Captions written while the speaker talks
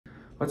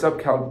What's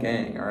up, Calc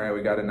gang? All right,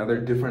 we got another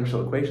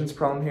differential equations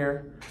problem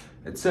here.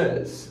 It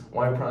says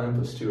y prime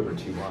plus 2 over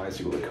 2y is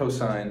equal to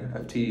cosine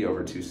of t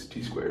over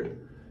 2t squared.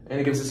 And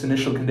it gives us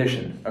initial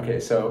condition. Okay,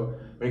 so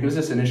when it gives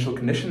us initial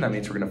condition, that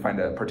means we're gonna find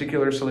a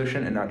particular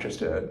solution and not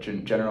just a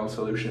general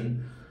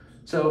solution.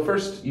 So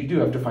first, you do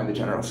have to find the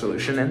general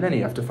solution, and then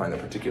you have to find the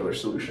particular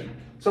solution.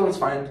 So let's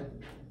find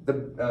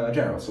the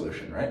general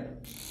solution, right?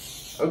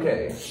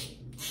 Okay.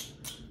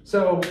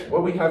 So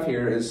what we have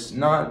here is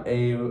not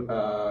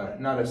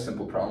a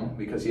simple problem,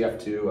 because you have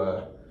to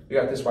you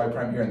got this y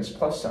prime here and this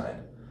plus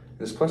sign.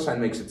 This plus sign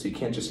makes it so you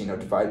can't just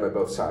divide by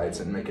both sides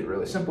and make it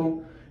really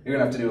simple. You're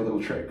gonna have to do a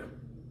little trick.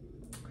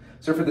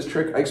 So for this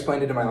trick, I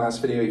explained it in my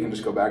last video. You can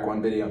just go back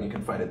one video and you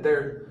can find it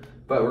there.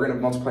 But we're gonna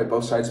multiply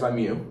both sides by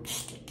mu.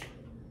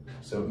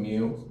 So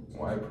mu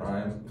y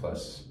prime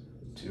plus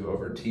 2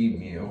 over t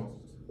mu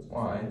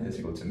y is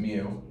equal to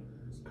mu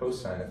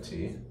cosine of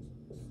t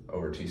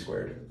over t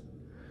squared.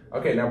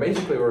 Okay, now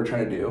basically what we're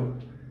trying to do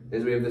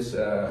is we have this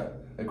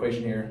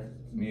equation here,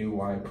 mu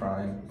y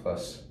prime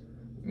plus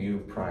mu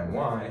prime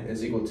y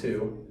is equal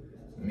to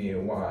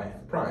mu y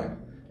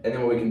prime. And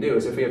then what we can do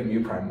is if we have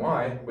mu prime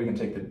y, we can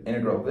take the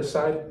integral of this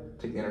side,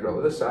 take the integral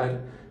of this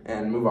side,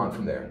 and move on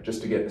from there,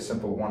 just to get a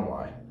simple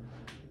 1y.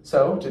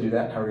 So to do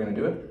that, how are we going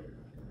to do it?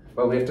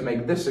 Well, we have to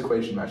make this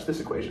equation match this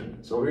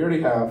equation. So what we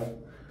already have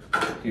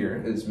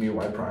here is mu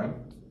y prime.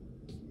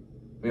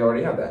 We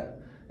already have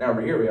that. Now over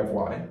here we have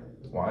y,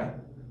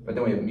 but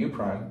then we have mu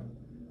prime,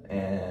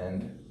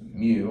 and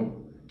mu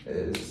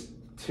is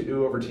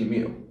 2 over t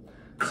mu.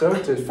 So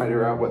to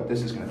figure out what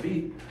this is going to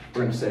be,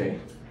 we're going to say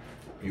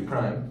mu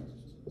prime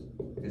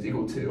is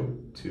equal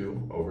to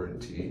 2 over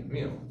t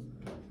mu.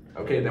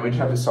 Okay, then we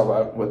just have to solve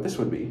out what this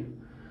would be.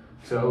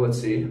 So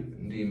let's see,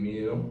 d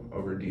mu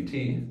over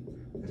dt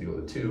is equal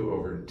to 2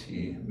 over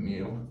t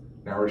mu.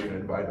 Now we're just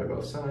going to divide by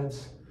both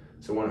sides.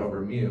 So 1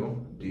 over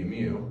mu d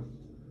mu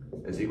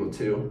is equal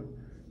to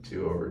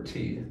 2 over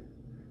t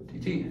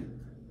dt.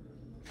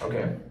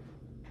 Okay,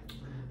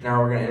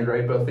 now we're going to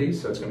integrate both these,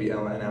 so it's going to be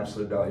ln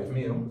absolute value of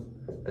mu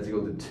is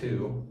equal to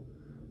 2,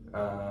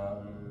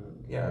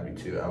 it'd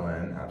be 2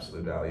 ln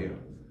absolute value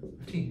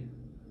of t.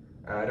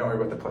 Don't worry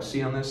about the plus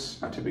c on this,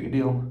 not too big a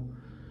deal.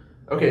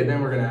 Okay,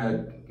 then we're going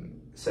to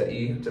set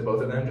e to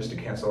both of them just to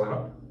cancel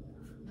out.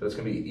 So it's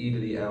going to be e to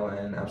the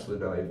ln absolute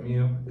value of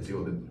mu is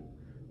equal to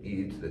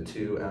e to the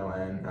 2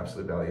 ln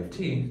absolute value of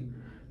t.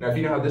 Now if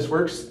you know how this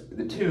works,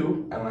 the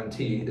 2 ln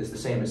t is the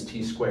same as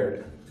t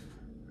squared,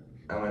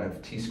 ln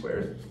of t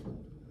squared.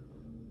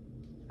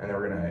 And then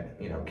we're gonna,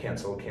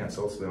 cancel,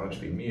 so then it'll just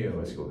be mu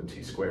is equal to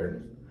t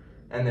squared.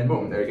 And then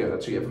boom, there you go,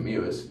 that's what you have for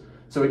mu is.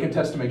 So we can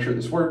test to make sure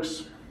this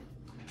works.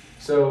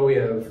 So we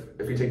have,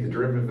 if we take the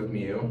derivative of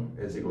mu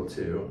is equal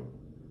to,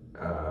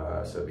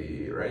 so it'd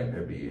be, right,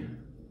 it'd be,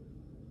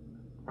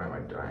 why am I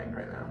dying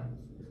right now?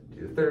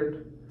 To the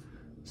third.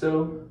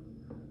 So,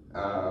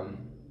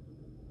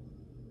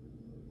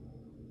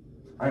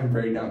 I'm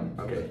very dumb,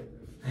 okay.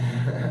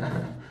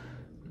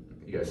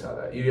 You guys saw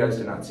that. You guys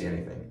did not see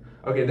anything.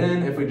 Okay,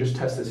 then if we just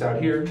test this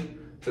out here,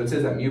 so it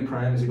says that mu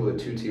prime is equal to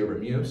 2t over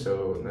mu,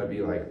 so that'd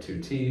be like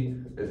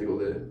 2t is equal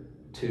to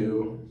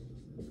 2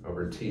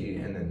 over t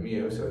and then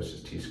mu, so it's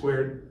just t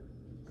squared.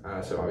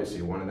 So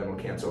obviously one of them will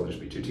cancel, it'll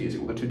just be 2t is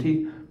equal to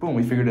 2t. Boom,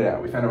 we figured it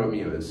out. We found out what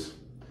mu is.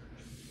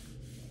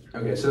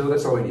 Okay, so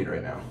that's all we need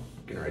right now.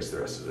 We can erase the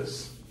rest of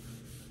this.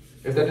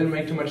 If that didn't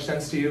make too much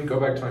sense to you, go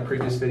back to my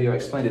previous video. I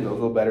explained it a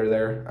little better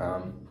there.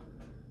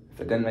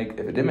 If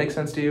it did make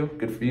sense to you,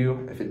 good for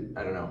you.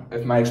 I don't know.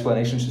 If my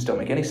explanations just don't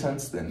make any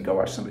sense, then go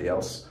watch somebody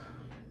else.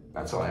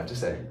 That's all I have to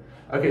say.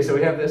 Okay, so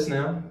we have this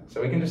now.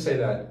 So we can just say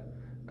that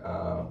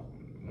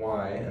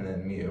y and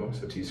then mu,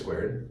 so t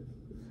squared,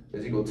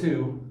 is equal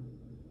to,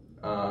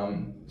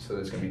 so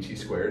there's gonna be t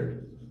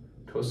squared,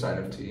 cosine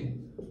of t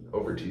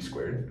over t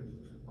squared.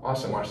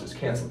 Awesome, watch this,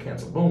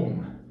 cancel,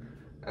 boom.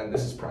 And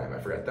this is prime, I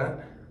forgot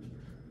that.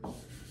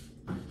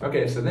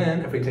 Okay, so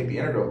then if we take the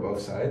integral of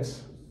both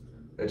sides,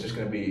 it's just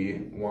going to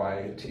be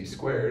y t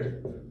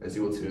squared is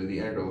equal to the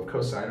integral of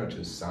cosine, which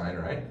is sine,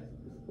 right,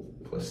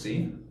 plus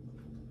c.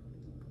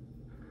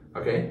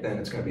 Okay, then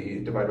it's going to be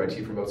divided by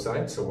t from both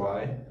sides, so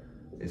y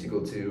is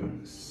equal to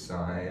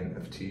sine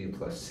of t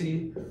plus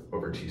c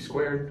over t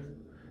squared.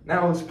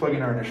 Now let's plug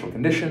in our initial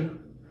condition,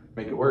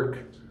 make it work.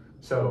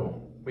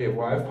 So we have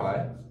y of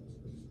pi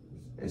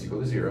is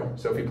equal to 0.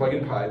 So if we plug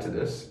in pi to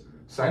this,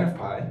 sine of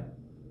pi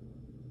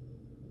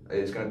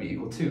is going to be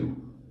equal to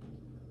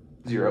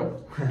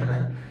 0.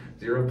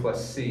 0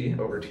 plus c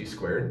over t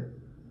squared.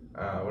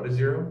 What is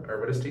 0? Or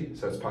what is t?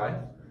 So it's pi.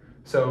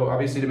 So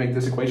obviously to make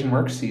this equation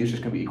work, c is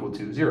just going to be equal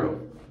to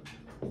 0.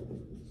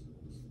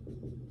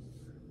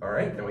 All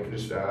right, then we can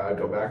just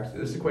go back to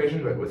this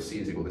equation, but with c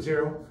is equal to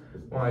 0,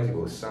 y is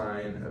equal to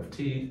sine of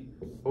t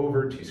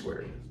over t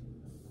squared.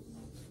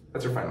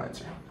 That's our final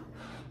answer.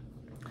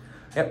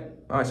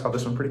 Yep, I solved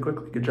this one pretty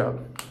quickly. Good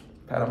job.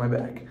 Pat on my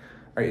back.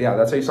 All right, yeah,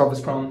 that's how you solve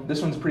this problem.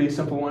 This one's a pretty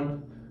simple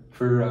one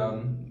for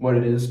what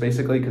it is,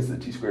 basically, because the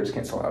t squareds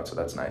cancel out, so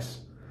that's nice.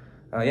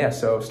 Yeah,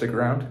 so stick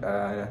around.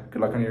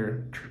 Good luck on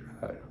your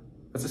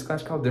What's this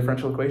class called?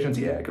 Differential equations?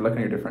 Yeah, good luck on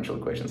your differential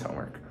equations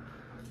homework.